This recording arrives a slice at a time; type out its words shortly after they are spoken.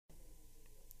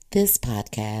This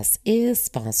podcast is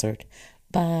sponsored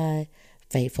by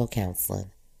Faithful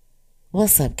Counseling.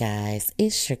 What's up, guys?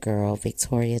 It's your girl,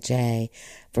 Victoria J.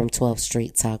 from 12th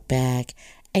Street Talk Back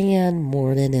and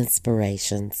Morning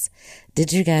Inspirations.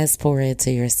 Did you guys pour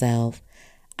into yourself?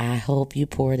 I hope you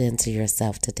poured into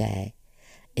yourself today.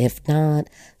 If not,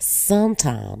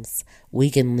 sometimes we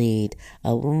can need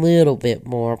a little bit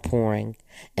more pouring.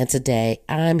 And today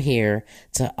I'm here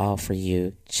to offer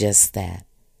you just that.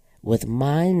 With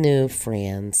my new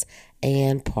friends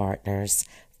and partners,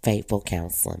 Faithful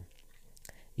Counseling.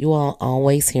 You all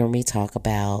always hear me talk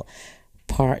about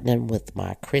partnering with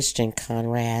my Christian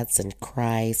comrades in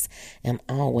Christ and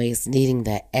always needing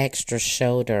that extra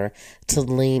shoulder to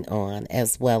lean on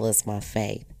as well as my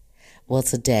faith. Well,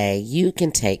 today you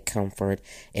can take comfort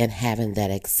in having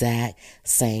that exact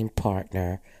same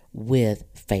partner with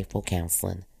Faithful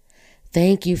Counseling.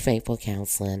 Thank you, Faithful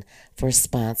Counseling, for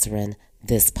sponsoring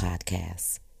this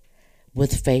podcast.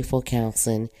 With Faithful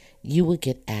Counseling, you will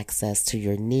get access to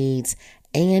your needs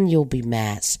and you'll be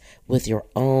matched with your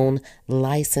own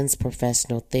licensed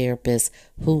professional therapist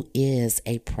who is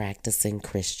a practicing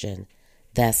Christian.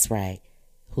 That's right,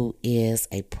 who is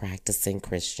a practicing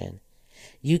Christian.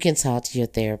 You can talk to your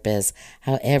therapist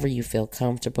however you feel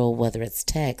comfortable, whether it's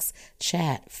text,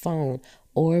 chat, phone,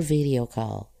 or video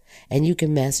call. And you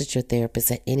can message your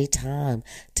therapist at any time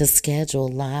to schedule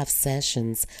live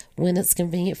sessions when it's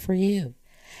convenient for you.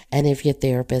 And if your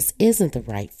therapist isn't the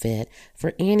right fit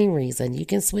for any reason, you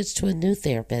can switch to a new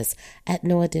therapist at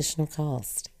no additional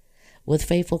cost. With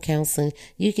Faithful Counseling,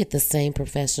 you get the same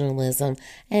professionalism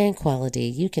and quality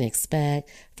you can expect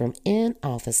from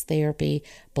in-office therapy,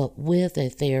 but with a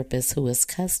therapist who is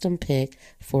custom-picked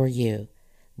for you.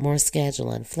 More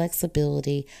scheduling,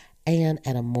 flexibility, and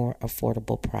at a more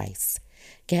affordable price.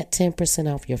 Get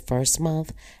 10% off your first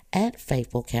month at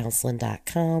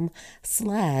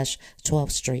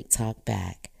faithfulcounseling.com/12th Street Talk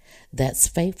Back. That's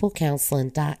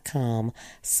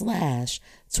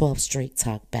faithfulcounseling.com/12th Street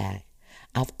Talk Back.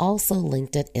 I've also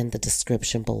linked it in the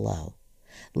description below.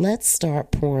 Let's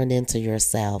start pouring into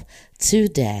yourself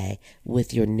today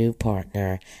with your new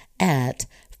partner at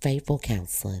Faithful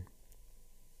Counseling.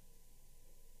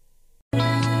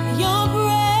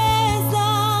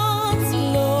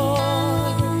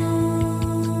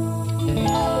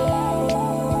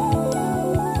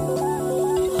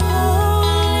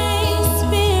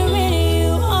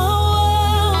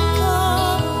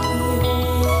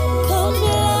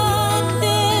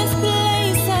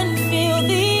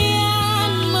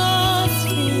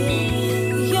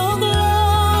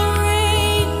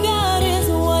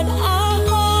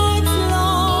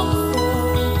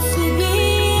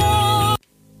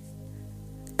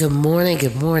 Good morning,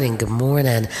 good morning, good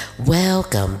morning.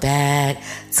 Welcome back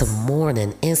to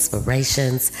Morning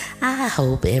Inspirations. I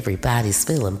hope everybody's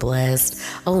feeling blessed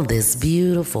on this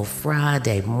beautiful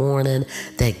Friday morning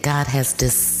that God has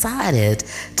decided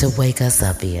to wake us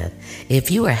up in. If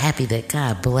you are happy that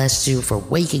God blessed you for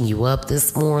waking you up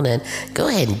this morning, go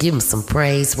ahead and give him some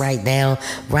praise right now,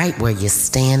 right where you're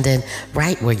standing,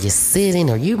 right where you're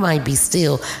sitting, or you might be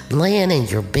still laying in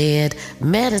your bed,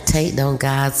 meditating on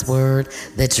God's word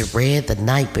that you read the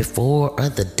night before or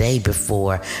the day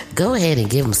before. Go ahead and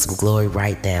give him some glory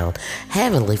right now.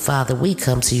 Heavenly Father, we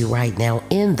come to you right now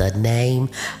in the name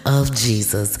of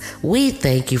Jesus. We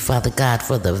thank you, Father God,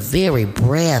 for the very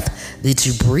breath that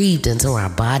you breathed into our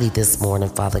body this morning,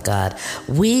 Father God.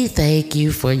 We thank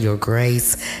you for your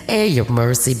grace and your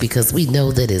mercy because we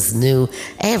know that it's new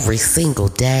every single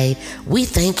day. We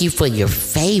thank you for your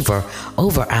favor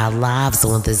over our lives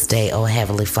on this day, oh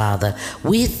Heavenly Father.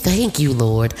 We thank you,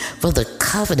 Lord, for the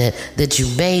covenant that you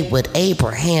made with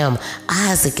Abraham,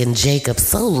 Isaac, and Jacob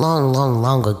so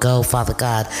long ago, Father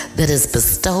God, that is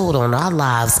bestowed on our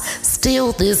lives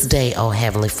still this day, oh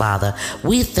Heavenly Father.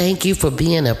 We thank you for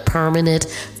being a permanent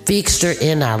fixture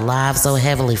in our lives, oh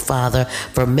Heavenly Father,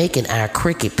 for making our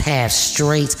crooked path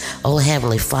straight, oh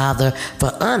Heavenly Father,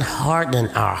 for unhardening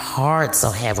our hearts,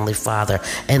 oh Heavenly Father,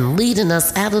 and leading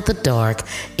us out of the dark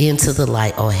into the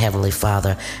light, oh Heavenly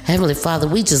Father. Heavenly Father,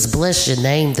 we just bless your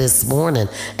name this morning,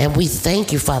 and we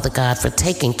thank you, Father God, for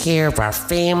taking care of our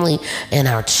family and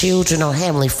our children, oh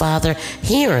Heavenly Father,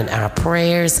 hearing our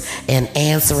prayers and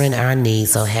answering our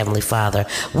needs, oh Heavenly Father.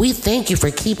 We thank you for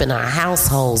keeping our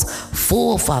households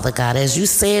full, Father God, as you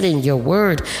said in your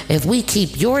word, if we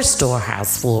keep your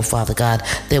storehouse full, Father God,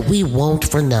 that we won't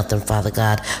for nothing, Father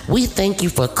God. We thank you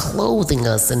for clothing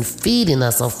us and feeding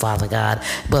us, oh Father God.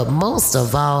 But most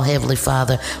of all, Heavenly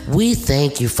Father, we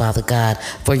thank you, Father God,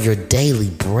 for your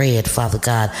daily bread, Father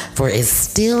God, for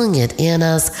instilling it in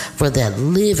us, for that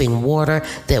living water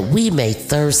that we may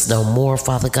thirst no more,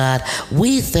 Father God.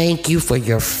 We thank you for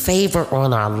your favor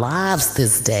on our lives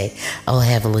this day, oh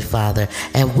Heavenly Father.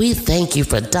 And we thank you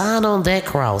for dying on that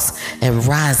cross and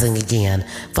rising again.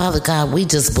 Father God, we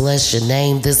just bless your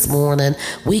name this morning.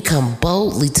 We come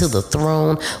boldly to the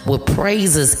throne with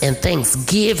praises and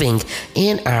thanksgiving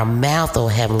in our mouth, oh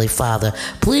Heavenly Father.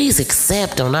 Please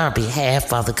accept on our behalf,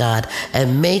 Father God,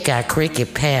 and make our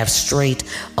crooked path straight,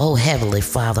 oh Heavenly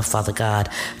Father, Father God.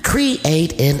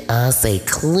 Create in us a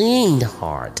clean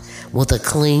heart with a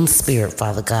clean spirit,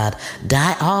 Father God.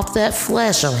 Die off that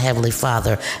flesh, oh Heavenly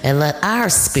Father, and let our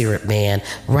spirit man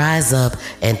rise up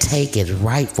and take its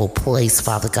rightful place,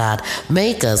 Father God.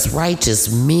 Make us righteous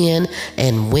men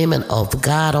and women of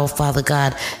God, oh Father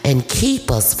God, and keep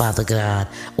us, Father God,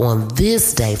 on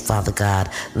this day, Father God.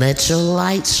 Let your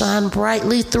light shine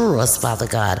brightly through us, Father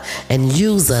God, and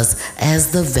use us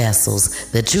as the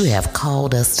vessels that you have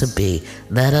called us to be.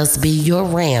 Let us be your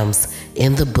rams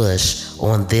in the bush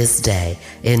on this day.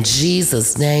 In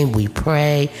Jesus' name we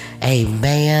pray,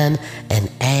 amen and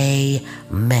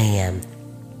amen.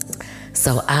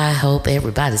 So I hope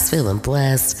everybody's feeling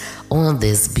blessed on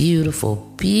this beautiful,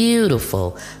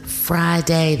 beautiful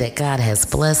Friday that God has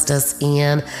blessed us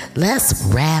in. Let's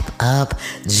wrap up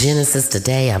Genesis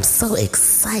today. I'm so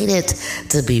excited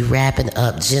to be wrapping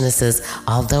up Genesis,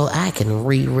 although I can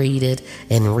reread it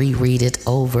and reread it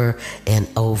over and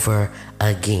over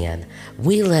again.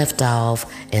 We left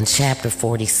off in chapter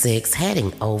 46,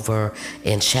 heading over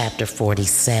in chapter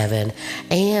 47,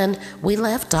 and we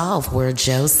left off where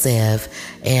Joseph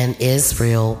and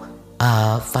Israel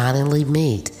finally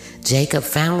meet. Jacob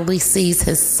finally sees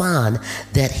his son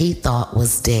that he thought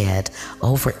was dead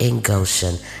over in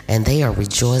Goshen, and they are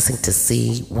rejoicing to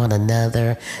see one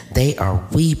another. They are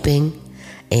weeping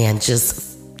and just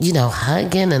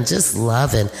hugging and just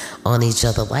loving on each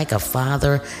other like a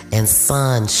father and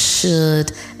son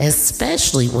should,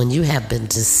 especially when you have been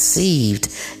deceived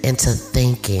into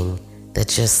thinking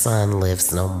that your son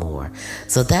lives no more.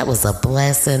 So that was a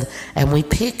blessing. And we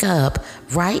pick up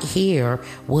right here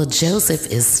where Joseph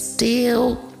is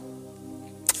still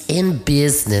in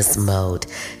business mode.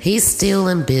 He's still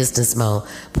in business mode.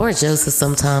 Poor Joseph,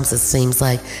 sometimes it seems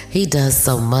like he does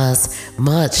so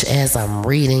much as I'm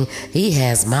reading. He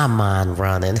has my mind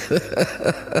running.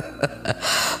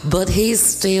 But he's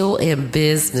still in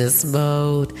business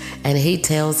mode. And he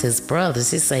tells his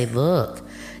brothers, he say, look,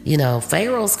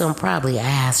 Pharaoh's going to probably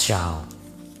ask y'all,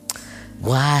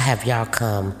 why have y'all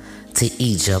come to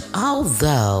Egypt?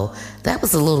 Although that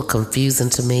was a little confusing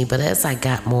to me, but as I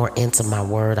got more into my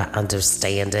word, I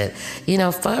understand it.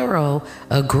 Pharaoh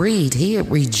agreed. He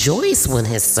rejoiced when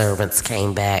his servants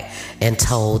came back and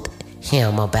told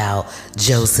him about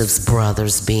Joseph's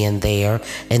brothers being there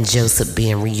and Joseph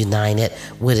being reunited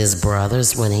with his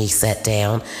brothers when he sat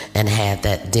down and had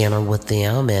that dinner with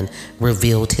them and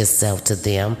revealed himself to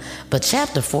them. But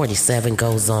chapter 47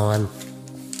 goes on,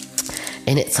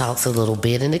 and it talks a little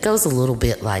bit, and it goes a little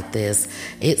bit like this.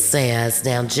 It says,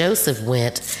 now Joseph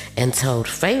went and told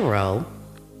Pharaoh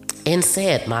and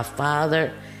said, my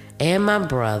father and my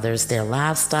brothers, their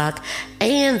livestock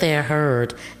and their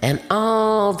herd, and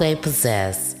all they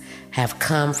possess have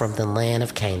come from the land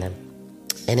of Canaan.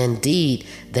 And indeed,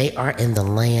 they are in the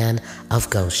land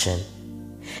of Goshen.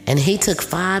 And he took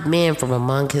 5 men from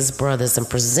among his brothers and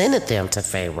presented them to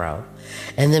Pharaoh.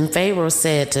 And then Pharaoh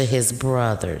said to his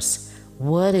brothers,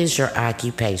 what is your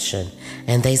occupation?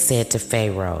 And they said to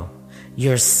Pharaoh,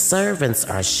 your servants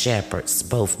are shepherds,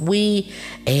 both we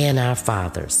and our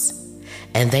fathers.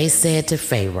 And they said to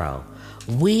Pharaoh,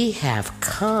 we have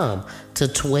come to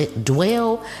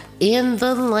dwell in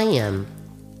the land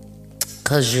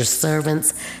because your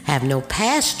servants have no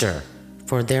pasture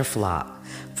for their flock,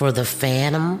 for the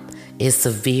famine is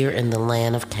severe in the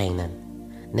land of Canaan.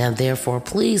 Now therefore,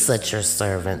 please let your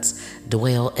servants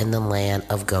dwell in the land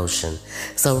of Goshen.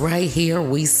 So right here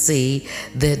we see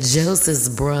that Joseph's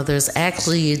brothers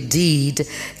actually indeed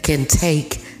can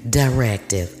take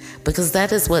directive. Because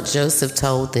that is what Joseph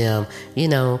told them.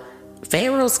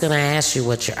 Pharaoh's going to ask you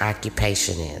what your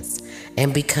occupation is.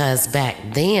 And because back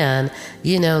then,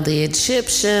 the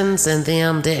Egyptians and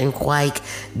them didn't quite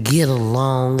get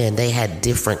along and they had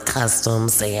different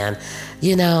customs. And,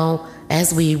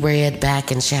 as we read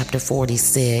back in chapter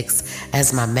 46,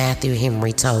 as my Matthew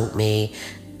Henry told me,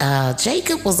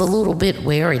 Jacob was a little bit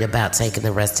worried about taking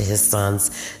the rest of his sons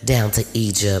down to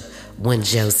Egypt when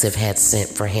Joseph had sent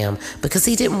for him because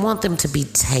he didn't want them to be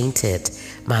tainted,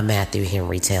 my Matthew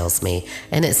Henry tells me.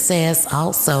 And it says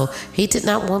also he did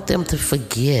not want them to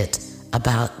forget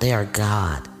about their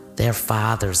God, their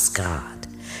father's God.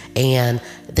 And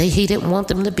he didn't want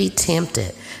them to be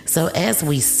tempted. So as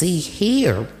we see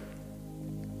here,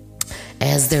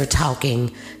 as they're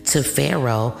talking to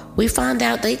Pharaoh, we find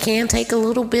out they can take a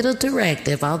little bit of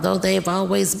directive, although they've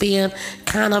always been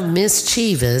kind of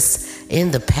mischievous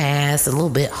in the past, a little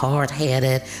bit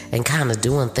hard-headed and kind of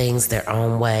doing things their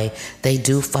own way. They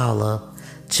do follow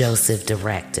Joseph's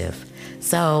directive.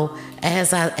 So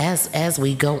as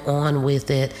we go on with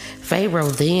it, Pharaoh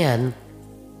then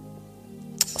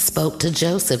spoke to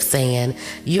Joseph saying,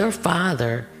 "Your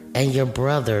father and your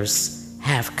brothers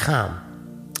have come.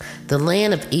 The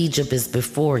land of Egypt is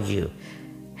before you.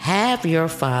 Have your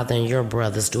father and your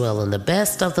brothers dwell in the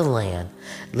best of the land.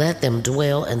 Let them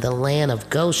dwell in the land of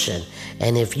Goshen.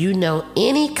 And if you know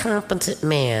any competent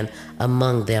man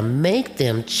among them, make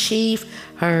them chief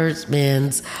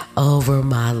herdsmen over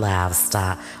my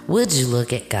livestock." Would you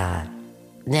look at God?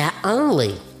 Not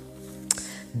only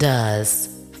does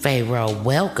Pharaoh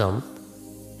welcome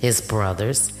his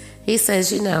brothers, he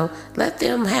says, let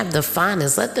them have the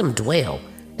finest, let them dwell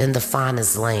in the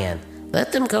finest land.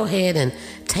 Let them go ahead and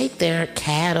take their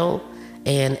cattle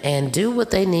and do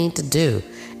what they need to do.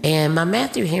 And my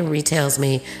Matthew Henry tells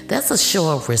me that's a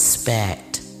show of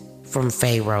respect from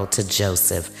Pharaoh to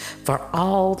Joseph for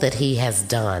all that he has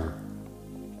done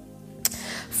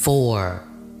for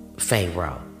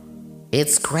Pharaoh.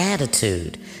 It's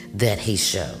gratitude that he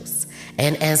shows.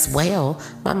 And as well,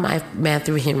 my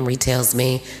Matthew Henry tells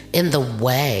me in the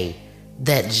way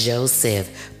that Joseph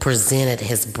presented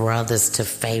his brothers to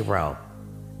Pharaoh,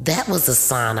 that was a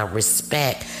sign of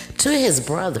respect to his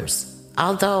brothers.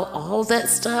 Although all that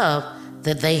stuff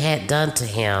that they had done to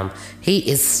him, he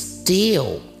is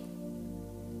still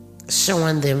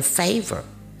showing them favor.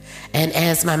 And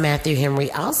as my Matthew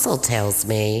Henry also tells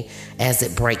me, as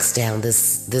it breaks down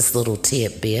this little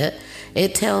tidbit,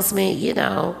 it tells me,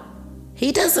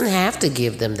 he doesn't have to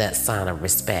give them that sign of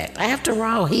respect. After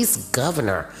all, he's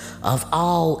governor of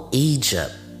all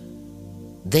Egypt.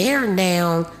 They're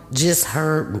now just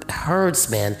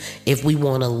herdsmen, if we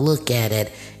want to look at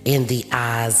it in the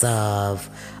eyes of,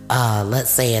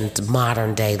 let's say in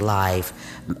modern day life,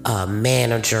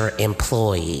 manager,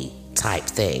 employee type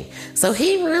thing. So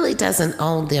he really doesn't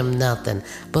owe them nothing.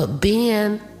 But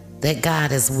being that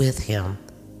God is with him,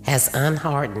 has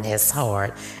unhardened his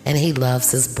heart, and he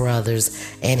loves his brothers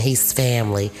and his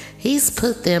family, he's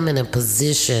put them in a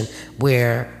position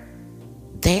where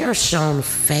they are shown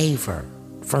favor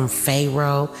from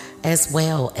Pharaoh as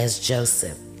well as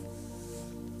Joseph.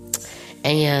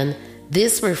 And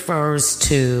this refers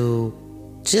to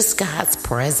just God's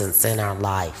presence in our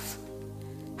life.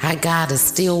 How God is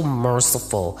still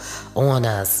merciful on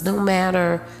us, no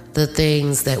matter the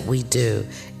things that we do.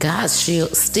 God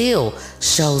still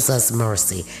shows us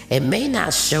mercy. It may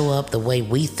not show up the way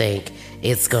we think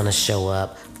it's going to show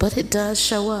up, but it does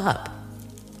show up.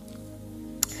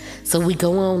 So we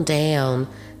go on down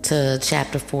to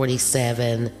chapter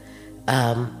 47,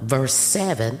 verse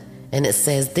 7, and it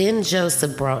says, "Then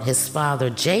Joseph brought his father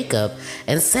Jacob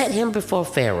and set him before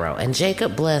Pharaoh, and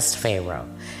Jacob blessed Pharaoh.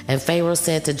 And Pharaoh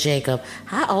said to Jacob,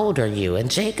 'How old are you?' And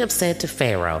Jacob said to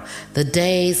Pharaoh, 'The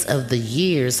days of the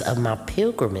years of my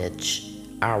pilgrimage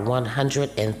are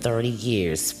 130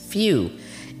 years. Few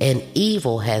and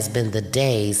evil has been the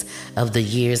days of the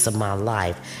years of my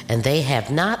life, and they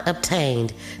have not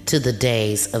obtained to the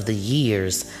days of the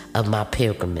years of my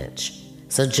pilgrimage.'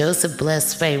 So Joseph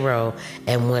blessed Pharaoh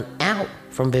and went out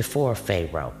from before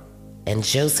Pharaoh. And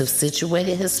Joseph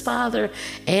situated his father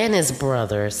and his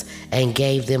brothers and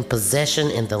gave them possession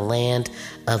in the land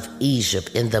of Egypt,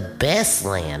 in the best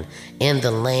land, in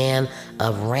the land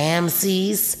of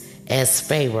Ramses, as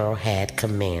Pharaoh had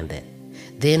commanded.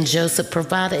 Then Joseph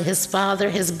provided his father,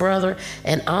 his brother,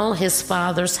 and all his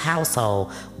father's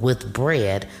household with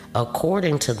bread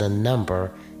according to the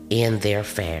number in their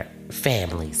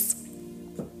families."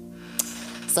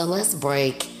 So let's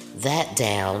break that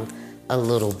down a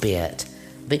little bit,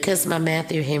 because my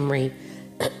Matthew Henry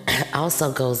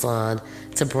also goes on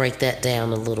to break that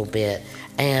down a little bit.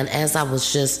 And as I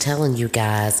was just telling you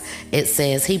guys, it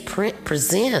says he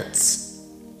presents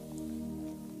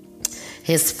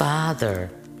his father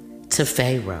to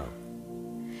Pharaoh.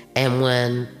 And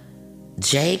when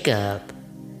Jacob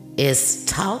is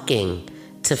talking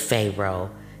to Pharaoh,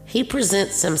 he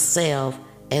presents himself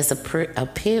as a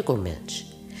pilgrimage.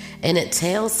 And it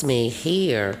tells me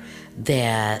here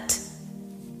that,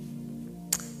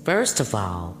 first of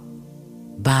all,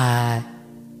 by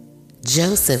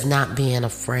Joseph not being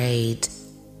afraid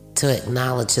to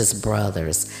acknowledge his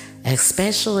brothers,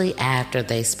 especially after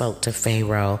they spoke to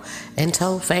Pharaoh and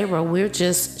told Pharaoh, we're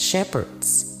just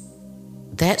shepherds.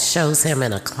 That shows him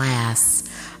in a class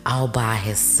all by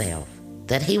himself,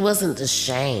 that he wasn't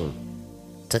ashamed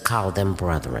to call them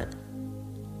brethren,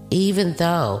 even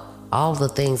though all the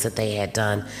things that they had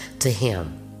done to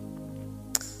him.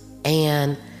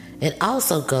 And it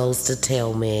also goes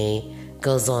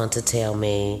on to tell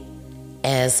me,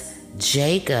 as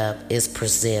Jacob is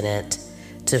presented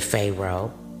to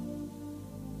Pharaoh,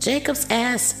 Jacob's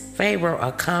asked Pharaoh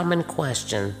a common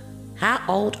question: how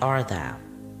old art thou?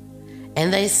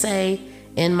 And they say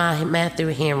in my Matthew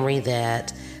Henry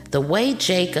that the way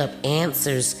Jacob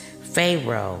answers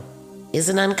Pharaoh is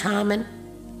an uncommon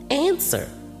answer.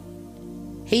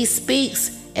 He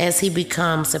speaks as he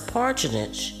becomes a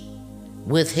patronage,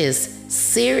 with his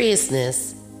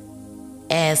seriousness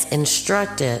as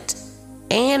instructed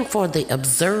and for the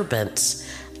observance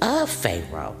of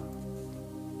Pharaoh.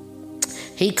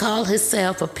 He called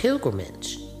himself a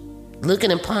pilgrimage,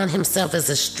 looking upon himself as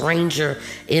a stranger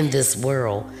in this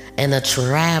world and a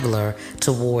traveler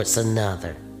towards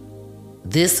another.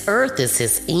 This earth is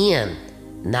his end,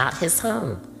 not his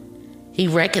home. He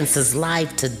reckons his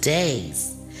life to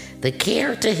days. The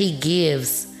character he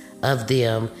gives of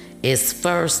them is,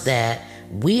 first, that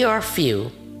we are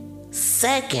few.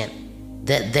 Second,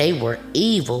 that they were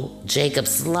evil.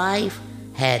 Jacob's life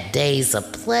had days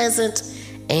of pleasant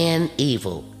and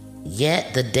evil.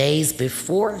 Yet the days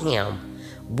before him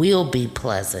will be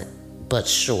pleasant, but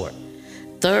short.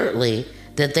 Thirdly,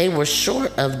 that they were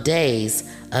short of days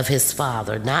of his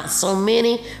father. Not so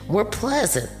many were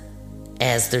pleasant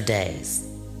as their days.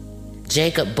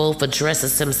 Jacob both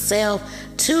addresses himself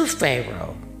to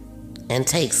Pharaoh and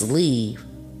takes leave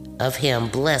of him,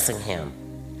 blessing him.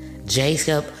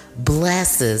 Jacob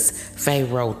blesses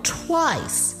Pharaoh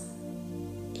twice.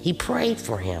 He prayed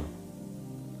for him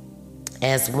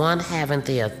as one having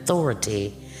the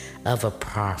authority of a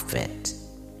prophet.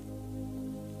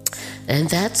 And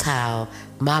that's how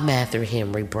my Matthew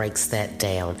Henry breaks that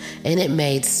down. And it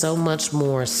made so much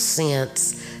more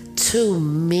sense to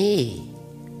me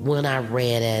when I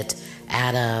read it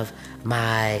out of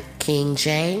my King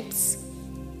James,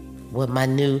 with my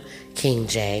new King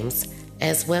James,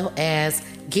 as well as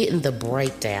getting the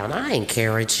breakdown. I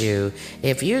encourage you,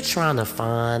 if you're trying to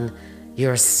find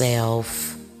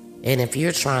yourself, and if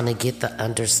you're trying to get the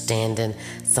understanding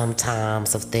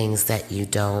sometimes of things that you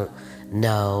don't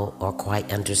know or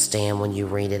quite understand when you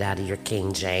read it out of your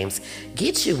King James,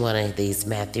 get you one of these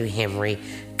Matthew Henry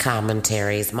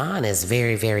commentaries. Mine is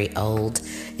very, very old.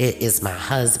 It is my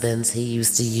husband's. He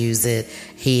used to use it.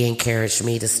 He encouraged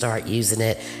me to start using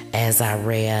it as I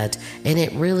read. And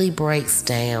it really breaks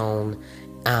down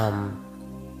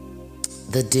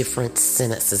the different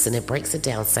sentences, and it breaks it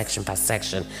down section by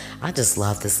section. I just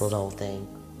love this little old thing.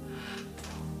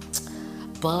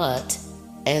 But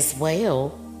as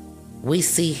well, we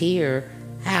see here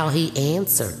how he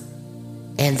answered.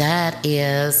 And that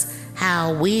is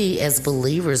how we as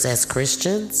believers, as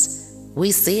Christians,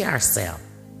 we see ourselves.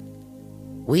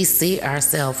 We see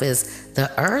ourselves as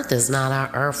the earth is not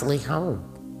our earthly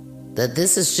home. That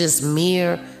this is just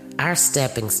mere our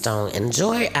stepping stone.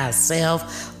 Enjoy ourselves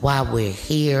while we're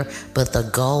here, but the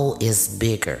goal is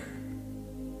bigger.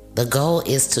 The goal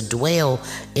is to dwell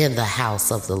in the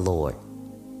house of the Lord.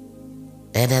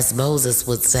 And as Moses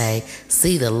would say,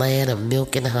 see the land of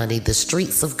milk and honey, the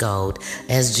streets of gold.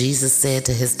 As Jesus said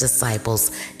to his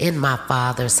disciples, in my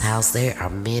Father's house there are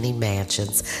many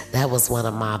mansions. That was one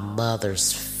of my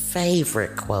mother's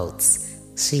favorite quotes.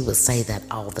 She would say that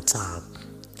all the time.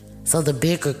 So the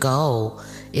bigger goal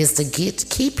is to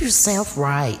keep yourself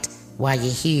right while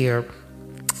you're here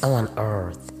on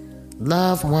earth.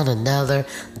 Love one another.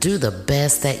 Do the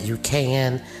best that you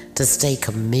can to stay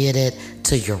committed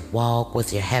to your walk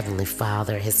with your Heavenly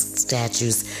Father, His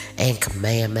statutes and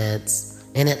commandments.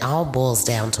 And it all boils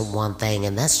down to one thing,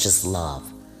 and that's just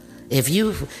love. If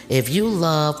you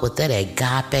love with that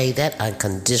agape, that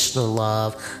unconditional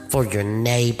love for your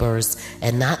neighbors,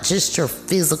 and not just your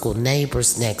physical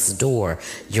neighbors next door,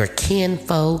 your kin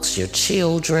folks, your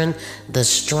children, the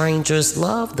strangers,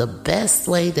 love the best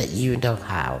way that you know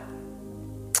how,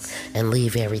 and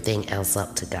leave everything else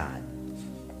up to God.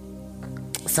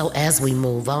 So as we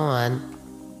move on,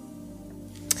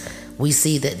 we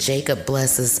see that Jacob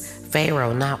blesses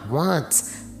Pharaoh not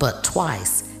once, but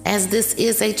twice, as this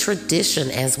is a tradition,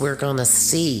 as we're going to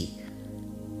see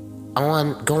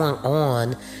going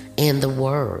on in the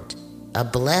Word. a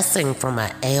blessing from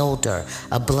an elder,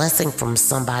 a blessing from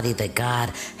somebody that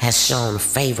God has shown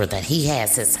favor, that he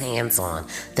has his hands on.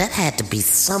 That had to be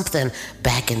something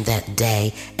back in that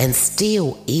day and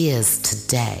still is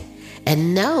today.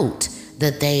 And note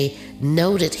that they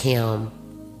noted him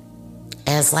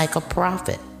as like a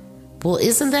prophet. Well,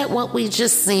 isn't that what we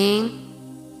just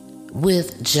seen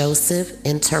with Joseph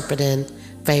interpreting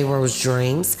Pharaoh's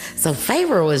dreams? So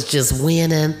Pharaoh was just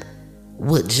winning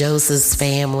with Joseph's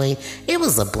family. It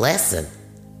was a blessing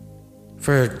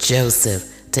for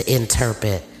Joseph to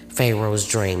interpret Pharaoh's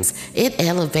dreams. It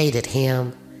elevated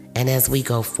him, and as we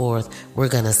go forth, we're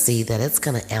going to see that it's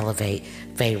going to elevate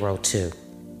Pharaoh too.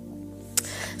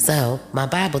 So my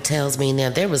Bible tells me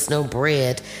now there was no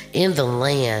bread in the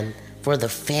land, for the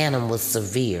famine was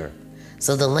severe.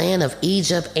 So the land of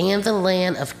Egypt and the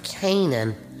land of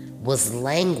Canaan was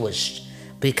languished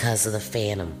because of the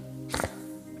famine.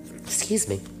 Excuse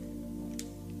me.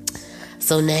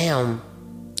 So now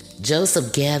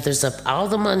Joseph gathers up all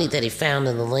the money that he found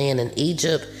in the land in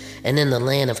Egypt and in the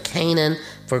land of Canaan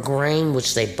for grain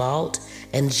which they bought,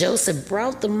 and Joseph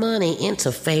brought the money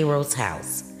into Pharaoh's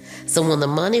house. So when the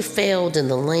money failed in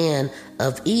the land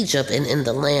of Egypt and in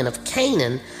the land of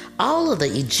Canaan, all of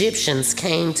the Egyptians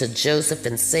came to Joseph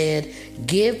and said,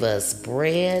 "Give us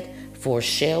bread, for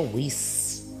shall we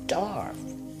starve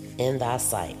in thy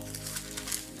sight?"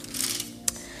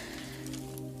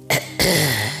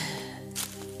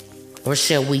 Or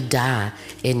shall we die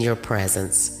in your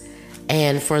presence?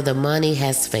 And for the money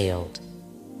has failed.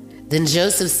 Then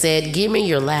Joseph said, "Give me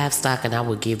your livestock, and I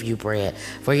will give you bread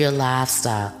for your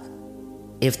livestock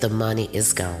if the money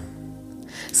is gone."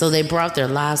 So they brought their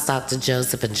livestock to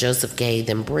Joseph, and Joseph gave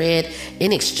them bread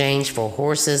in exchange for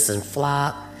horses and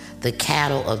flock, the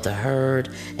cattle of the herd,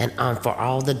 and for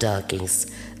all the donkeys.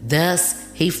 Thus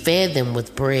he fed them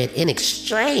with bread in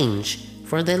exchange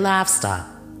for their livestock.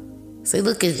 See,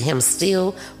 look at him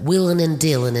still wheeling and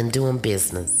dealing and doing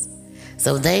business.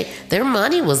 So their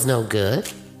money was no good.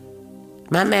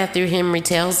 My Matthew Henry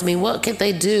tells me, what could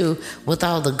they do with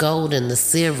all the gold and the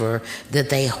silver that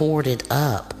they hoarded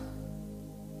up?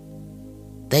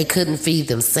 They couldn't feed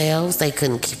themselves. They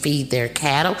couldn't feed their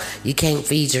cattle. You can't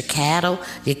feed your cattle.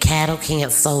 Your cattle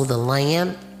can't sow the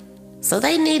land. So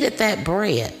they needed that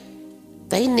bread.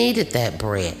 They needed that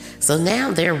bread. So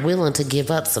now they're willing to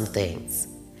give up some things.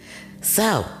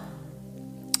 So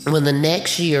when the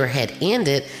next year had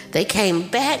ended, they came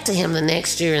back to him the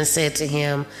next year and said to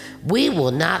him, "We will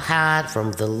not hide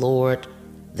from the Lord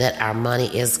that our money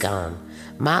is gone.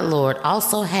 My Lord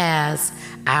also has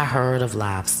our herd of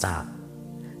livestock.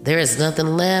 There is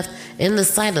nothing left in the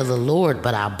sight of the Lord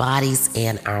but our bodies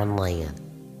and our land."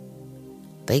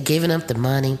 They given up the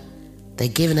money. They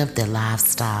given up their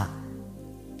livestock.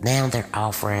 Now they're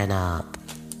offering up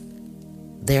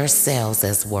themselves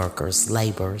as workers,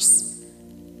 laborers,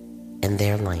 and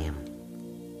their land.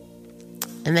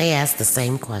 And they ask the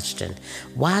same question: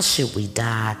 "Why should we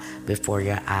die before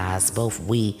your eyes, both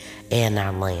we and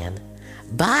our land?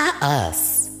 Buy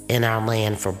us in our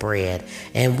land for bread,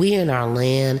 and we in our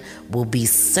land will be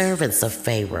servants of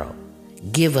Pharaoh.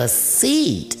 Give us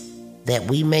seed that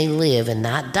we may live and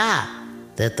not die,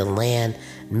 that the land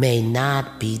may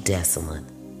not be desolate."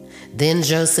 Then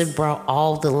Joseph brought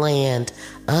all the land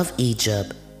of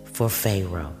Egypt for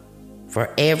Pharaoh. For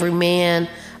every man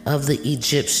of the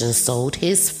Egyptians sold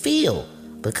his field,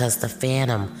 because the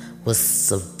famine was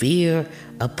severe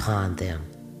upon them.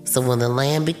 So when the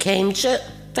land became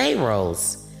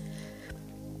Pharaoh's,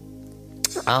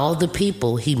 all the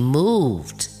people he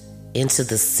moved into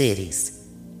the cities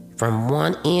from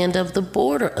one end of the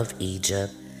border of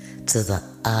Egypt to the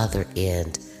other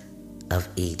end of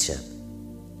Egypt.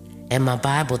 And my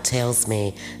Bible tells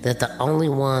me that the only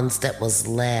ones that was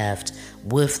left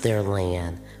with their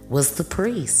land was the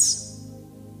priests.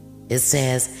 It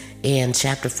says in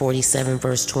chapter 47,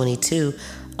 verse 22,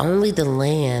 only the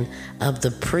land of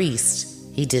the priest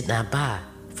he did not buy,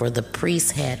 for the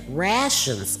priests had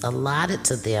rations allotted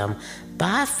to them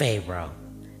by Pharaoh,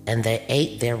 and they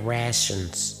ate their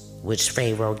rations which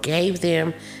Pharaoh gave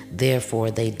them,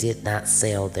 therefore they did not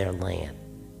sell their land.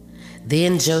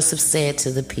 Then Joseph said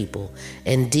to the people,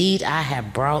 "Indeed, I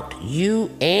have brought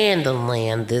you and the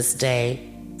land this day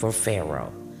for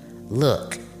Pharaoh.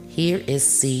 Look, here is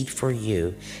seed for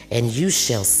you, and you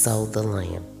shall sow the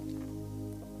land.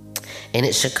 And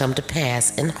it shall come to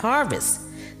pass in harvest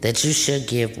that you shall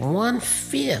give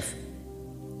 1/5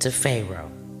 to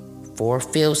Pharaoh. 4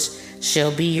 fields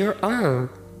shall be your own,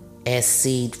 as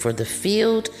seed for the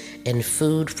field, and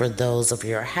food for those of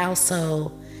your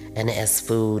household, and as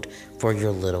food for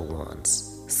your little ones."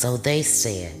 So they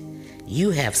said,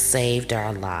 "You have saved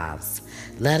our lives.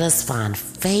 let us find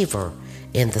favor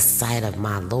in the sight of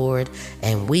my Lord,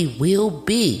 and we will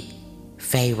be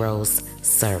Pharaoh's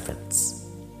servants.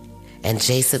 And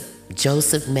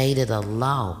Joseph made it a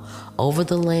law over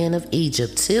the land of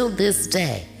Egypt till this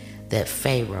day that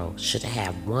Pharaoh should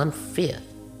have 1/5,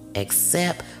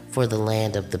 except for the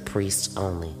land of the priests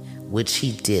only, which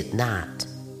he did not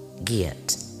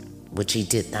get, which he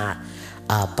did not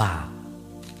buy.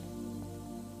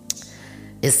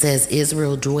 It says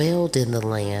Israel dwelled in the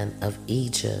land of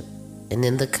Egypt and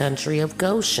in the country of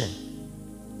Goshen,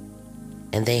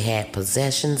 and they had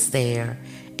possessions there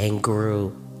and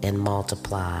grew and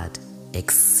multiplied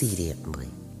exceedingly.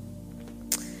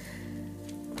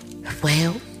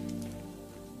 Well,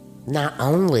 not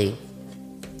only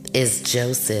is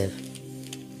Joseph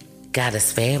got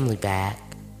his family back,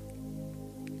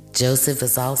 Joseph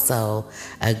is also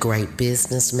a great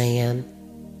businessman,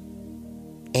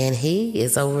 and he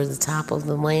is over the top of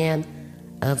the land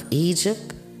of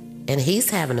Egypt, and he's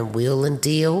having a wheel and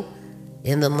deal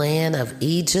in the land of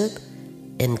Egypt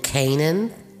and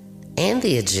Canaan, and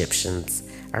the Egyptians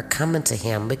are coming to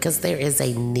him because there is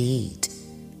a need.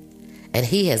 And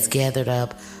he has gathered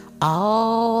up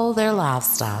all their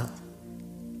livestock,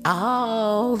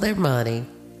 all their money,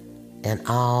 and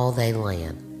all their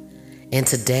land. In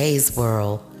today's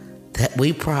world, that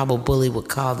we probably would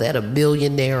call that a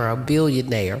millionaire or a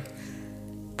billionaire.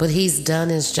 But he's done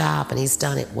his job, and he's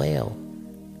done it well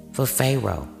for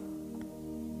Pharaoh.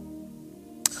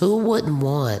 Who wouldn't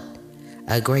want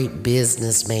a great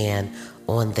businessman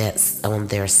on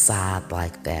their side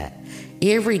like that?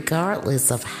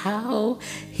 Irregardless of how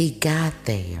he got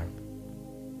there,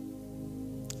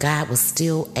 God was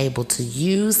still able to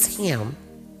use him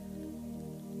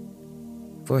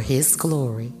for his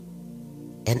glory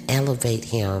and elevate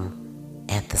him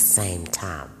at the same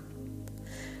time.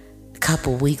 A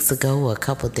couple weeks ago or a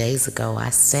couple days ago, I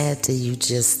said to you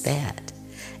just that.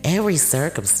 Every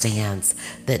circumstance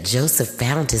that Joseph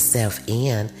found himself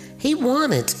in, he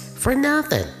wanted for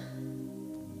nothing.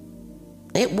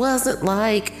 It wasn't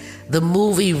like the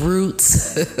movie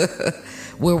Roots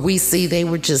where we see they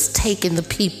were just taking the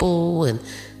people and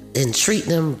treating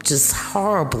them just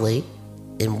horribly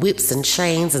in whips and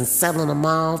chains and selling them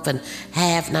off and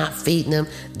not feeding them.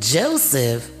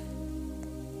 Joseph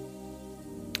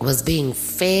was being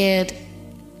fed,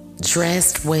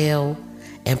 dressed well,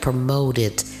 and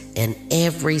promoted in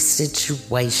every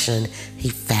situation he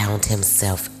found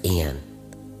himself in.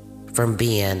 From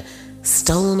being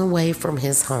stolen away from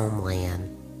his homeland,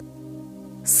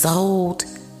 sold,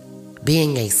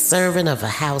 being a servant of a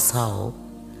household,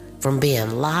 from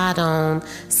being lied on,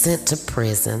 sent to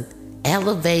prison,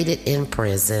 elevated in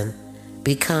prison,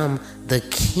 become the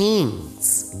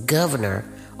king's governor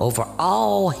over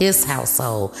all his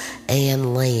household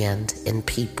and land and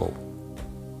people.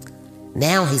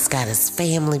 Now he's got his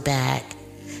family back.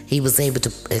 He was able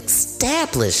to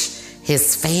establish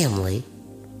his family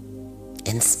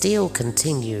and still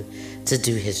continue to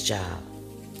do his job.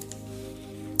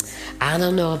 I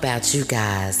don't know about you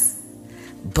guys,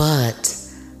 but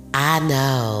I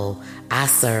know I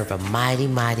serve a mighty,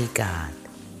 mighty God.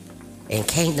 And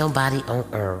can't nobody on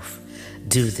earth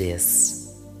do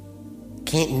this.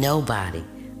 Can't nobody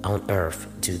on earth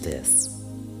do this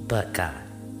but God.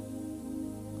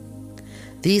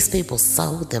 These people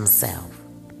sold themselves.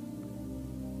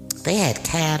 They had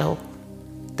cattle.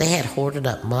 They had hoarded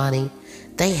up money.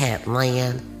 They had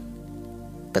land.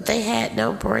 But they had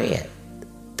no bread.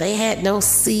 They had no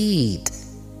seed.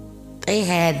 They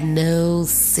had no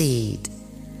seed.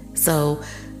 So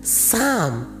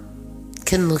some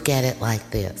can look at it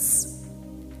like this.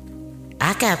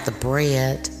 I got the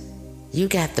bread. You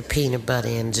got the peanut butter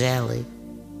and jelly.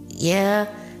 Yeah,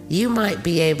 you might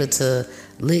be able to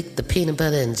lick the peanut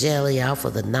butter and jelly off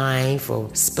with a knife or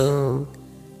spoon,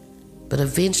 but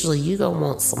eventually you're going to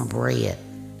want some bread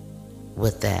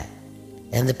with that.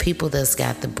 And the people that's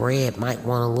got the bread might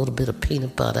want a little bit of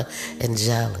peanut butter and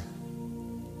jelly.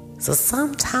 So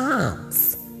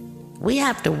sometimes we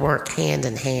have to work hand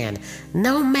in hand,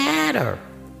 no matter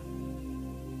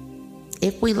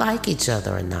if we like each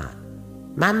other or not.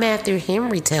 My Matthew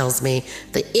Henry tells me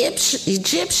the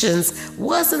Egyptians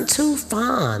wasn't too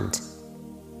fond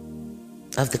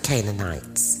of the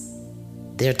Canaanites.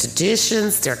 Their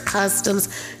traditions, their customs.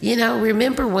 You know,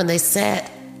 remember when they sat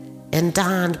and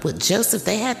dined with Joseph,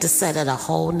 they had to sit at a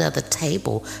whole nother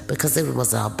table because it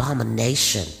was an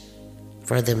abomination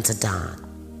for them to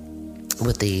dine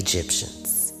with the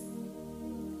Egyptians.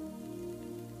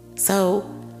 So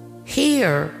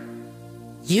here,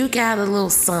 you got a little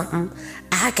something,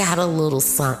 I got a little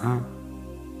something.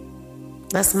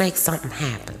 Let's make something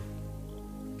happen.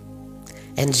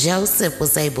 And Joseph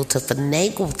was able to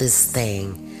finagle this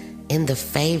thing in the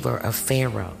favor of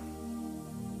Pharaoh.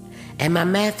 And my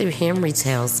Matthew Henry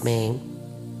tells me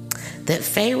that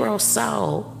Pharaoh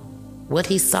saw what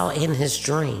he saw in his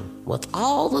dream. With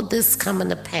all of this coming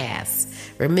to pass,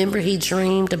 remember he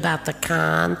dreamed about the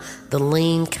khan, the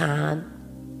lean khan.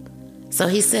 So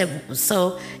he said,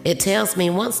 so it tells me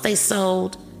once they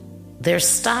sold their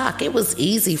stock, it was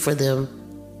easy for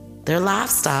them, their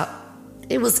livestock,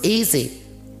 it was easy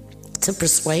to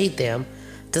persuade them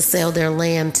to sell their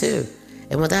land too.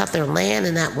 And without their land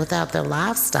and without their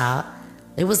livestock,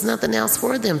 there was nothing else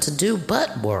for them to do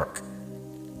but work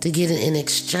to get in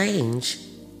exchange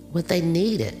what they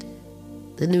needed.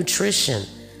 The nutrition,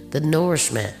 the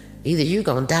nourishment. Either you're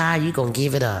going to die or you're going to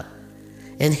give it up.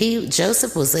 And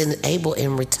Joseph was able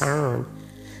in return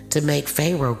to make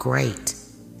Pharaoh great.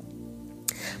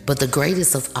 But the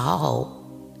greatest of all,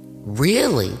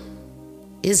 really,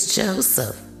 is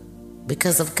Joseph,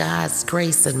 because of God's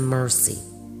grace and mercy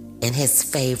and his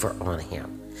favor on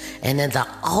him. And then the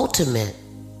ultimate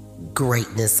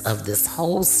greatness of this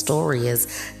whole story is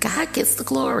God gets the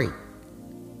glory.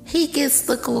 He gets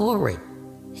the glory.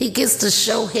 He gets to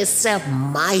show himself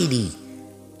mighty.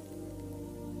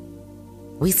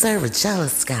 We serve a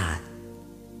jealous God.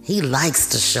 He likes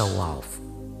to show off.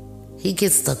 He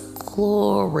gets the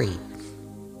glory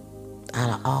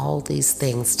out of all these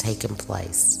things taking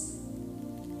place.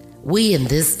 We in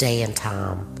this day and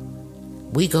time,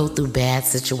 we go through bad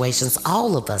situations.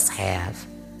 All of us have.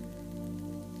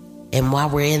 And while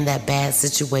we're in that bad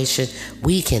situation,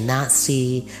 we cannot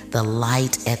see the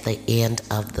light at the end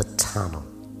of the tunnel.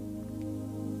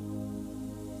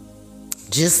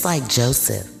 Just like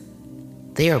Joseph,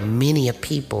 there are many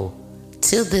people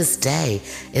till this day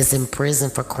is in prison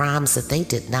for crimes that they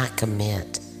did not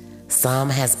commit. Some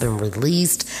has been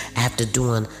released after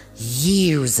doing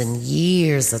years and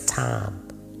years of time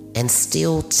and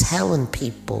still telling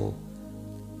people,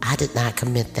 I did not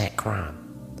commit that crime.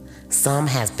 Some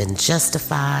has been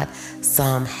justified,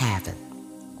 some haven't.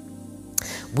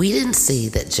 We didn't see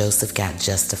that Joseph got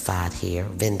justified here,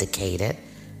 vindicated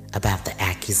about the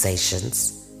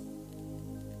accusations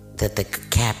that the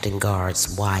captain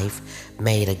guard's wife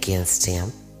made against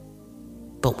him.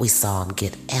 But we saw him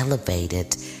get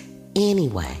elevated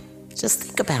anyway. Just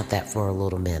think about that for a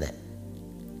little minute.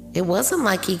 It wasn't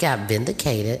like he got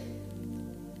vindicated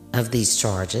of these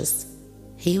charges.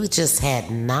 He just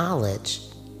had knowledge,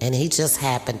 and he just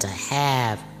happened to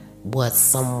have what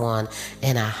someone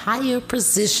in a higher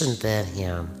position than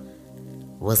him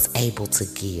was able to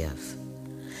give.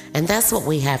 And that's what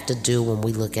we have to do when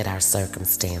we look at our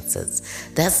circumstances.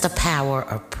 That's the power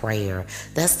of prayer.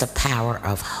 That's the power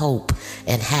of hope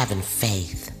and having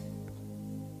faith.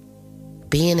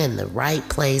 Being in the right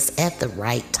place at the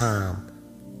right time.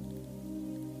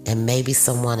 And maybe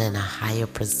someone in a higher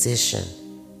position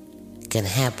can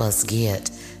help us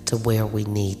get to where we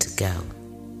need to go,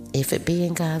 if it be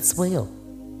in God's will.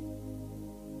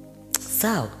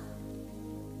 So,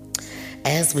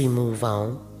 as we move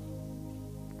on,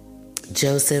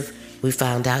 Joseph, we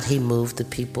found out he moved the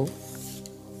people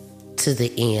to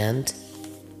the end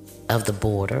of the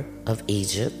border of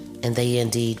Egypt, and they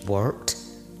indeed worked.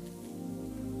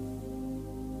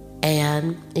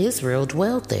 And Israel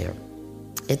dwelt there.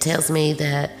 It tells me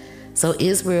that, so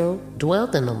Israel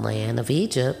dwelt in the land of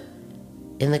Egypt,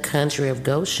 in the country of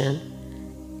Goshen,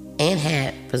 and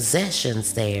had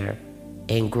possessions there,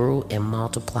 and grew and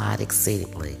multiplied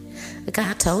exceedingly.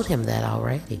 God told him that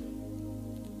already.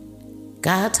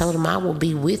 God told him, I will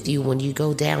be with you when you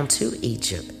go down to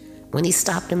Egypt, when he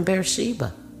stopped in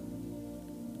Beersheba.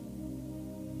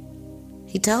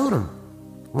 He told him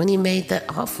when he made that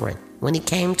offering, when he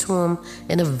came to him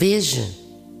in a vision.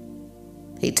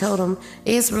 He told him,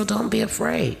 Israel, don't be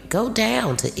afraid. Go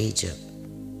down to Egypt,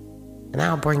 and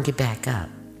I'll bring you back up.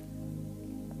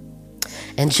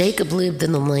 And Jacob lived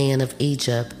in the land of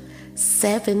Egypt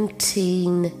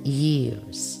 17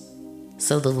 years.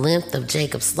 So the length of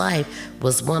Jacob's life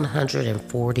was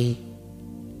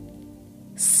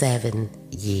 147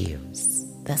 years.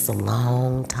 That's a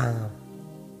long time.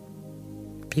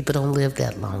 People don't live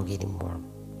that long anymore.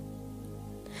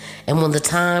 And when the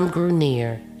time grew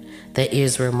near that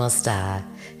Israel must die,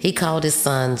 he called his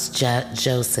sons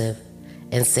Joseph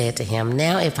and said to him,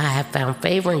 Now if I have found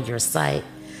favor in your sight,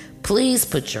 please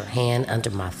put your hand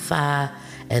under my thigh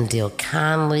and deal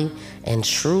kindly and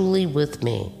truly with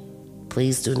me.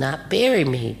 Please do not bury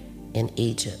me in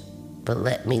Egypt, but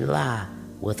let me lie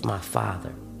with my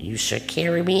father. You shall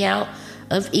carry me out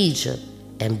of Egypt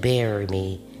and bury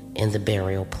me in the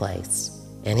burial place.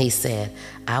 And he said,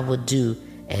 I will do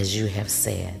as you have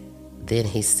said. Then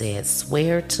he said,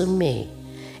 "Swear to me."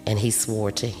 And he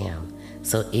swore to him.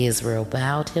 So Israel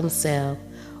bowed himself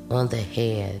on the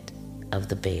head of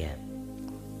the bed.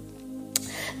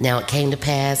 Now it came to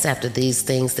pass after these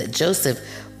things that Joseph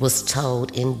was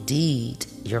told, "Indeed,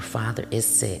 your father is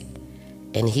sick."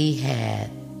 And he had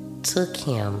took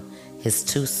him his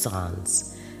 2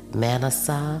 sons,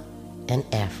 Manasseh and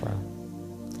Ephraim.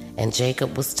 And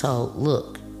Jacob was told,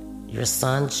 "Look, your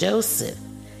son Joseph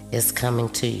is coming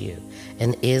to you."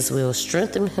 And Israel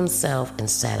strengthened himself and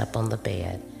sat up on the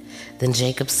bed. Then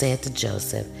Jacob said to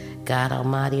Joseph, "God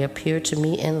Almighty appeared to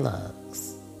me in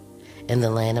Luz, in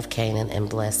the land of Canaan, and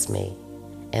blessed me,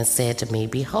 and said to me,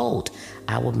 Behold,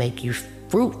 I will make you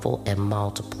fruitful and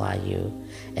multiply you,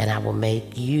 and I will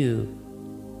make you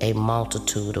a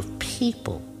multitude of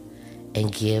people,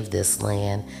 and give this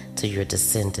land to your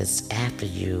descendants after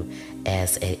you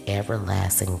as an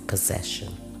everlasting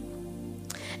possession.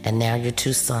 And now your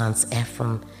 2 sons,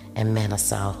 Ephraim and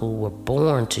Manasseh, who were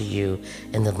born to you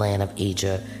in the land of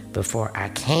Egypt before I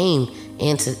came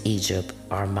into Egypt,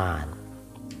 are mine.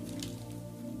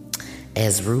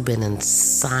 As Reuben and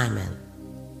Simon,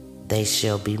 they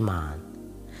shall be mine.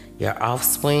 Your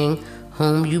offspring,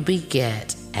 whom you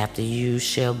beget after you,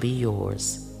 shall be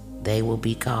yours. They will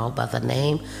be called by the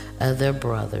name of their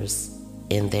brothers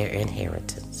in their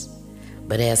inheritance.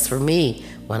 But as for me,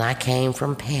 when I came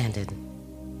from Padan,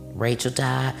 Rachel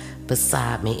died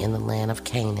beside me in the land of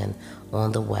Canaan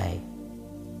on the way,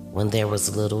 when there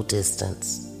was little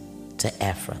distance to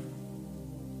Ephraim.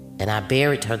 And I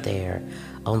buried her there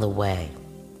on the way.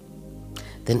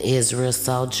 Then Israel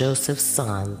saw Joseph's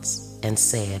sons and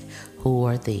said, Who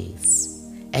are these?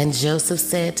 And Joseph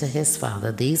said to his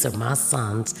father, These are my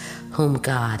sons, whom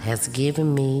God has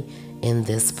given me in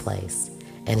this place.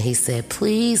 And he said,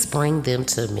 Please bring them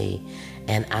to me,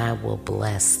 and I will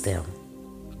bless them.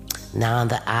 Now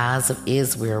the eyes of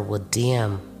Israel were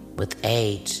dim with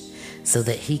age, so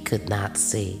that he could not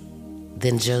see.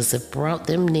 Then Joseph brought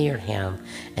them near him,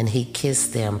 and he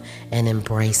kissed them and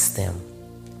embraced them.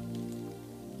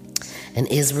 And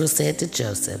Israel said to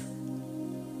Joseph,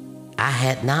 I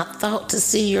had not thought to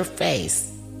see your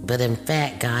face, but in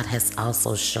fact God has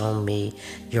also shown me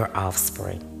your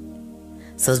offspring.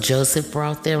 So Joseph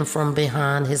brought them from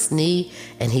behind his knee,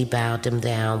 and he bowed them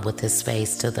down with his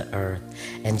face to the earth.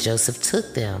 And Joseph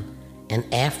took them, and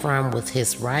Ephraim with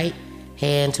his right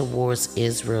hand towards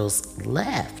Israel's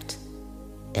left,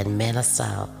 and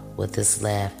Manasseh with his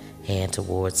left hand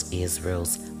towards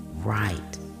Israel's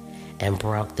right, and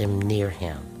brought them near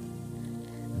him.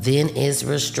 Then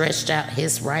Israel stretched out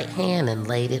his right hand and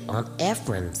laid it on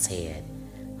Ephraim's head,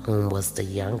 whom was the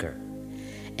younger,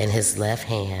 and his left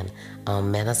hand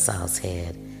on Manasseh's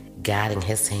head, guiding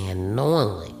his hand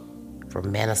knowingly, for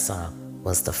Manasseh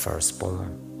was the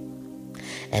firstborn.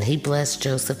 And he blessed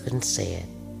Joseph and said,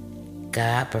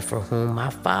 God, before whom my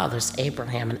fathers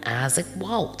Abraham and Isaac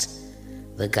walked,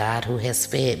 the God who has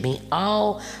fed me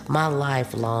all my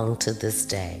life long to this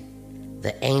day,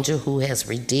 the angel who has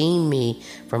redeemed me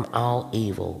from all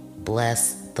evil,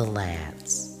 bless the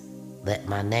lads. Let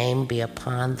my name be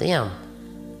upon them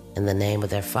in the name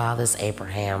of their fathers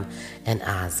Abraham and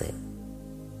Isaac.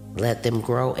 Let them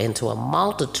grow into a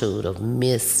multitude of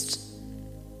mist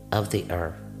of the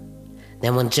earth.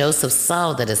 Now when Joseph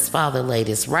saw that his father laid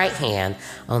his right hand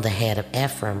on the head of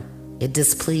Ephraim, it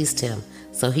displeased him.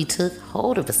 So he took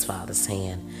hold of his father's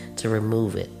hand to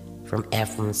remove it from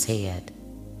Ephraim's head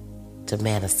to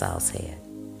Manasseh's head.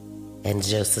 And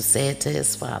Joseph said to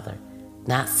his father,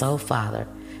 Not so, father,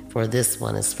 for this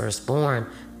one is firstborn.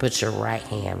 Put your right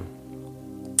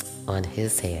hand on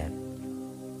his head.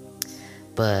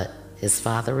 But his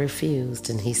father refused,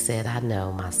 and he said, I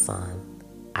know, my son,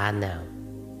 I know.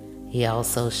 He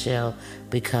also shall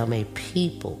become a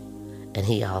people, and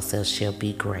he also shall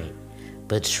be great.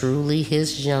 But truly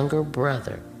his younger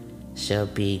brother shall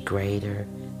be greater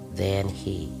than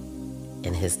he,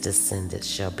 and his descendants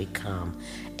shall become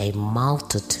a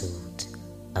multitude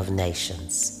of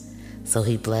nations. So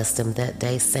he blessed him that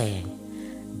day, saying,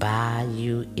 By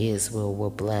you Israel will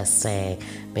bless, saying,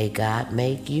 May God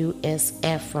make you as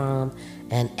Ephraim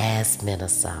and as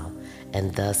Manasseh.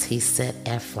 And thus he set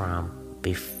Ephraim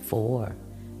before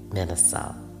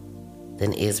Manasseh.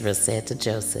 Then Israel said to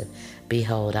Joseph,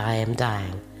 Behold, I am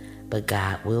dying, but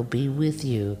God will be with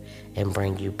you and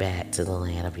bring you back to the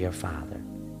land of your father.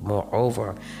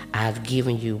 Moreover, I have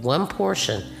given you one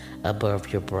portion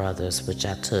above your brothers, which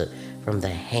I took from the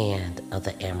hand of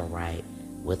the Amorite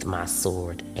with my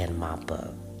sword and my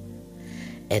bow.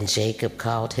 And Jacob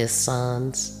called his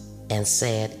sons and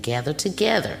said, Gather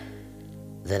together,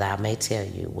 that I may tell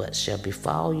you what shall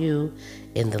befall you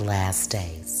in the last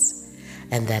days.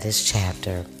 and that is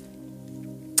chapter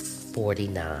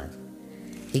 49.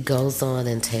 He goes on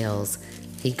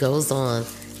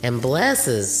and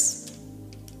blesses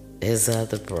his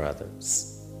other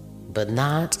brothers, but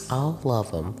not all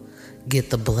of them get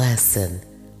the blessing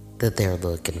that they're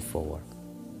looking for.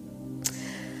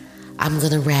 I'm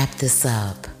going to wrap this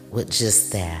up with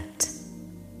just that.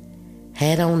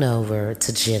 Head on over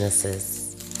to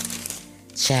Genesis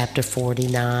chapter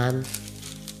 49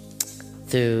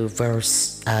 through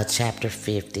chapter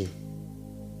 50.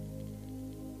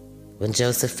 When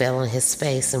Joseph fell on his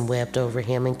face and wept over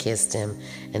him and kissed him,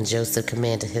 and Joseph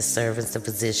commanded his servants, the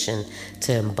physician,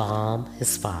 to embalm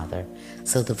his father.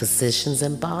 So the physicians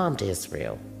embalmed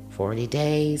Israel. 40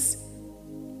 days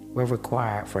were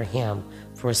required for him,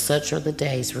 for such are the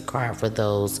days required for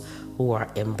those who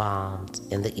are embalmed.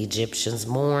 And the Egyptians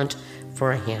mourned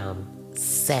for him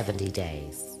 70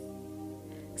 days.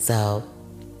 So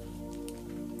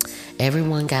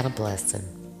everyone got a blessing.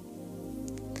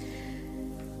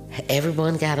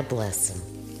 Everyone got a blessing.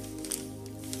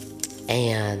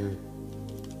 And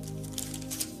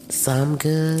some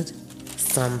good,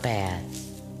 some bad.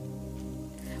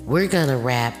 We're going to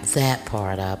wrap that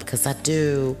part up because I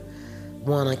do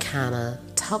want to kind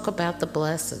of talk about the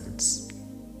blessings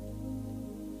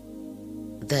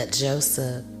that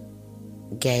Joseph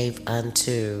gave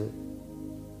unto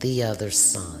the other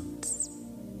sons.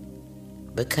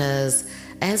 Because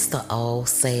as the old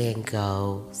saying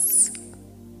goes,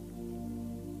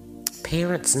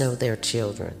 parents know their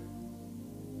children.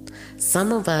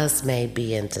 Some of us may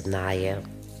be in denial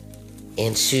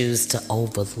and choose to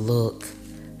overlook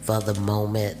for the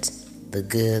moment the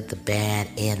good, the bad,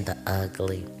 and the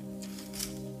ugly.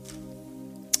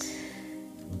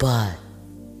 But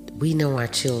we know our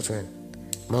children.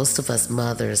 Most of us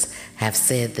mothers have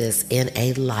said this in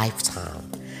a lifetime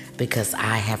because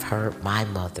I have heard my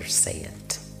mother say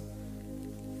it.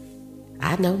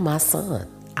 I know my son.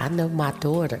 I know my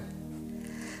daughter.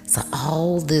 So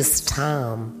all this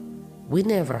time, we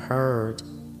never heard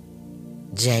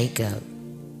Jacob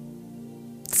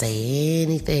say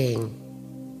anything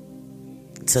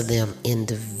to them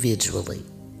individually.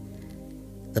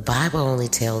 The Bible only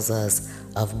tells us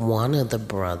of one of the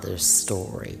brothers'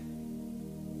 story,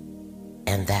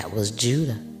 and that was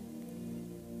Judah.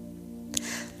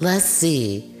 Let's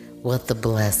see what the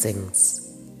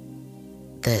blessings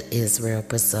that Israel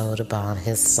bestowed upon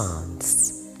his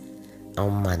sons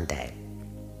on Monday.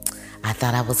 I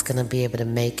thought I was going to be able to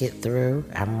make it through.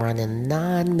 I'm running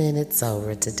 9 minutes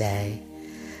over today.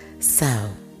 So,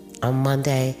 on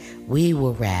Monday, we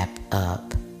will wrap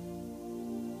up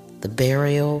the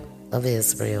burial of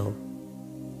Israel.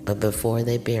 But before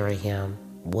they bury him,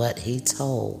 what he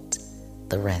told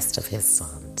the rest of his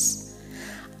sons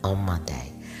on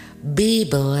Monday. Be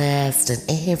blessed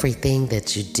in everything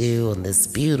that you do on this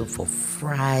beautiful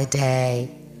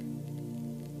Friday.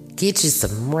 Get you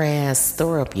some rest,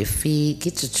 throw up your feet,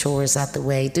 get your chores out the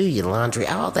way, do your laundry,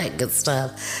 all that good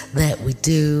stuff that we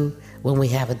do when we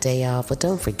have a day off. But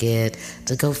don't forget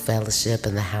to go fellowship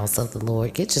in the house of the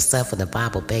Lord. Get yourself in a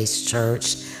Bible-based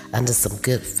church under some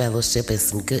good fellowship and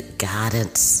some good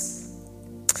guidance.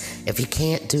 If you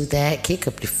can't do that, kick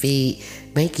up your feet,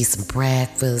 make you some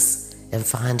breakfast, and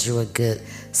find you a good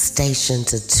station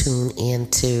to tune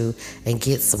into and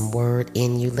get some word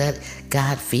in you. Let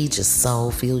God feed your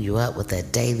soul, fill you up with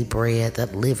that daily bread,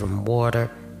 that living water.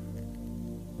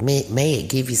 May it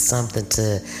give you something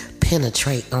to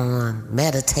penetrate on,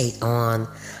 meditate on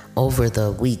over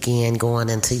the weekend, going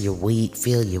into your week,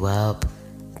 fill you up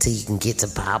until you can get to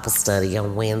Bible study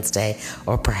on Wednesday.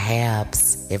 Or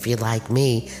perhaps, if you're like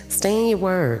me, stay in your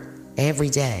word every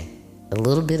day, a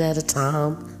little bit at a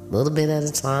time.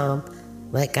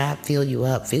 Let God fill you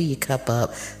up, fill your cup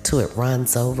up till it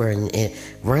runs over, and it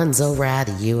runs over out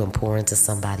of you and pour into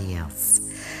somebody else.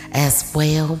 As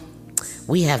well,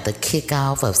 we have the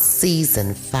kickoff of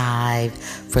season 5.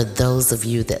 For those of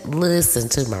you that listen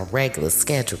to my regular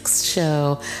scheduled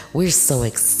show, we're so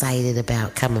excited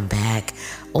about coming back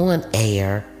on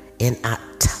air in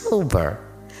October.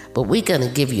 But we're going to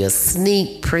give you a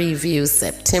sneak preview.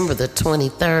 September the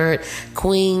 23rd,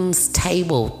 Queen's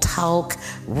Table Talk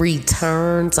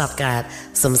returns. I've got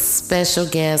some special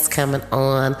guests coming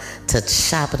on to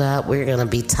chop it up. We're going to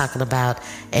be talking about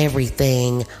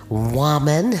everything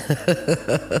woman.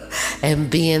 And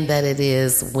being that it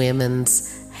is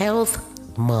Women's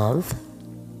Health Month,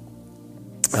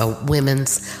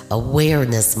 Women's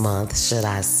Awareness Month, should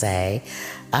I say,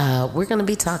 we're going to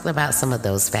be talking about some of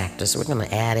those factors. We're going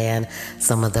to add in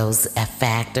some of those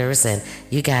factors, and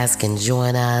you guys can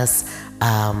join us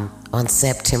on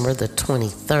September the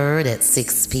 23rd at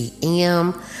 6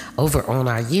 p.m. over on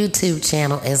our YouTube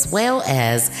channel, as well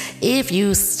as if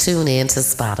you tune in to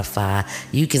Spotify,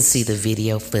 you can see the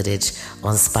video footage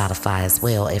on Spotify as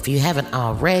well. If you haven't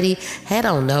already, head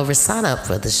on over, sign up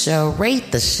for the show,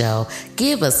 rate the show,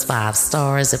 give us 5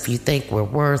 stars if you think we're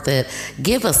worth it,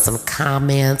 give us some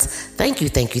comments. Thank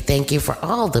you for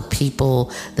all the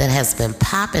people that has been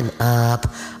popping up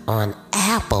on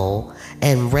Apple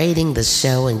and rating the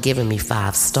show and giving me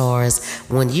 5 stars.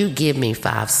 When you give me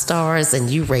 5 stars and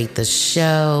you rate the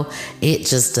show, it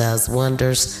just does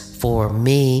wonders for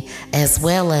me, as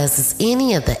well as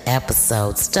any of the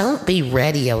episodes. Don't be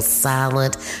radio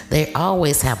silent. They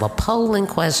always have a polling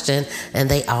question and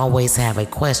they always have a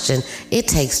question. It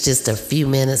takes just a few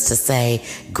minutes to say,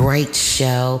 great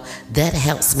show. That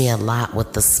helps me a lot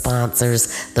with the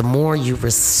sponsors. The more you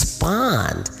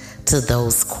respond to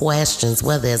those questions,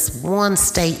 whether it's one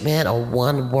statement or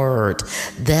one word,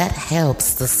 that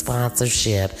helps the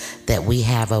sponsorship that we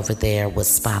have over there with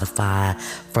Spotify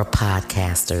for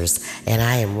podcasters. And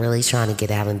I am really trying to get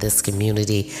out in this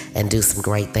community and do some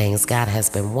great things. God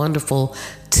has been wonderful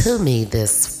to me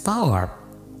this far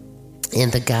in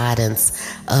the guidance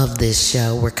of this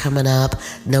show. We're coming up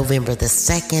November the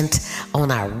 2nd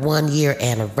on our 1-year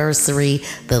anniversary,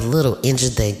 The Little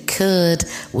Engine That Could.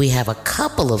 We have a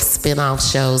couple of spin-off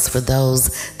shows for those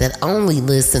that only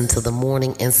listen to the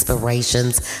Morning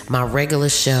Inspirations. My regular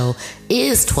show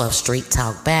is 12th Street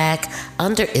Talk Back.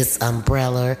 Under its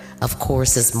umbrella, of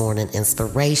course, is Morning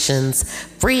Inspirations.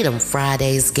 Freedom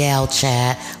Fridays Gal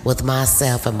Chat with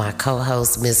myself and my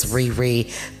co-host, Miss Riri,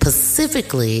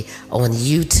 specifically on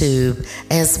YouTube,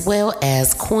 as well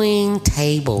as Queen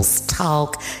Tables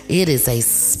Talk. It is a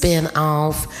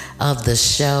spin-off of the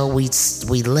show. We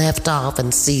left off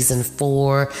in season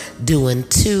 4 doing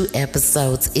 2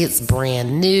 episodes. It's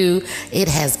brand new. It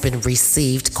has been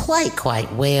received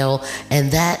quite well,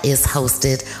 and that is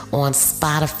hosted on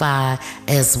Spotify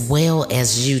as well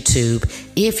as YouTube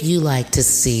if you like to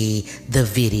see the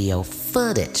video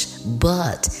footage.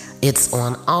 But it's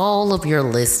on all of your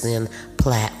listening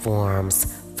platforms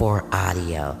for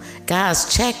audio.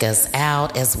 Guys, check us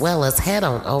out, as well as head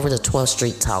on over to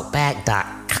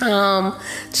 12thstreettalkback.com.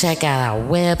 Check out our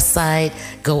website.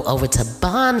 Go over to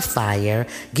Bonfire.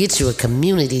 Get you a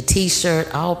community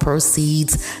t-shirt. All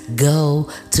proceeds go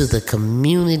to the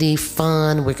community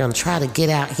fund. We're going to try to get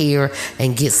out here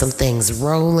and get some things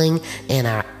rolling in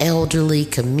our elderly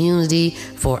community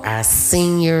for our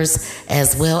seniors,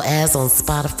 as well as on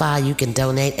Spotify. You can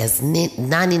donate as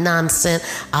 99 cents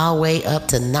all the way up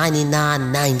to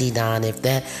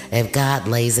 $99.99 if God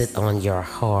lays it on your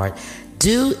heart.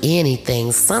 Do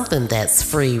anything, something that's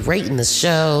free, rating the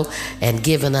show and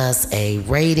giving us a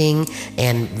rating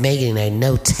and making a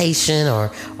notation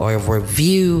or a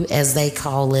review, as they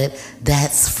call it.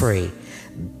 That's free.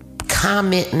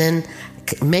 Commenting,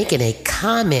 making a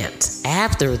comment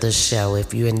after the show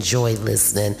if you enjoy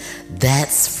listening,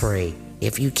 that's free.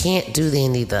 If you can't do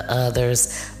any of the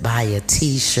others, buy a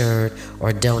t-shirt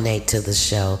or donate to the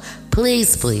show.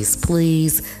 Please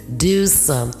do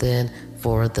something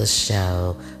for the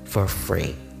show for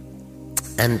free.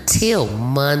 Until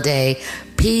Monday,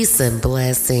 peace and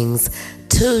blessings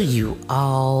to you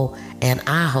all, and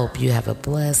I hope you have a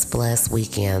blessed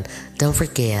weekend. Don't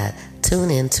forget,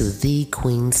 tune in to The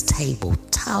Queen's Table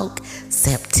Talk,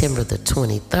 September the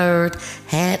 23rd.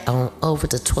 Head on over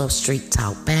to 12th Street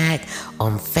Talk Back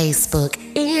on Facebook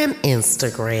and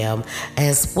Instagram,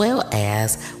 as well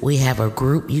as we have a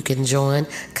group you can join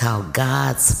called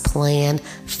God's Plan,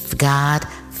 God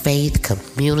Faith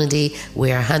Community.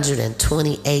 We're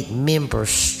 128 members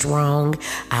strong.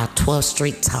 Our 12th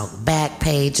Street Talk Back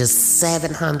page is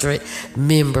 700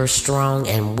 members strong,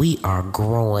 and we are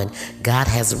growing. God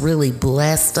has really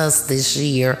blessed us this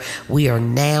year. We are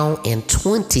now in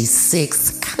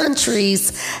 26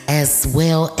 countries, as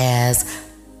well as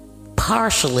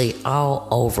partially all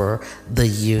over the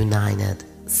United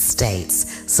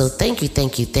States. So thank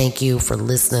you for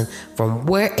listening from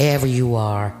wherever you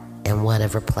are and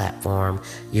whatever platform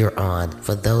you're on.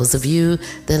 For those of you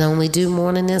that only do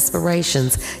Morning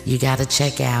Inspirations, you got to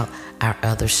check out our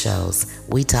other shows.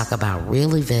 We talk about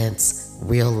real events,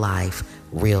 real life,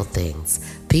 real things.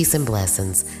 Peace and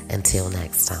blessings. Until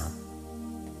next time.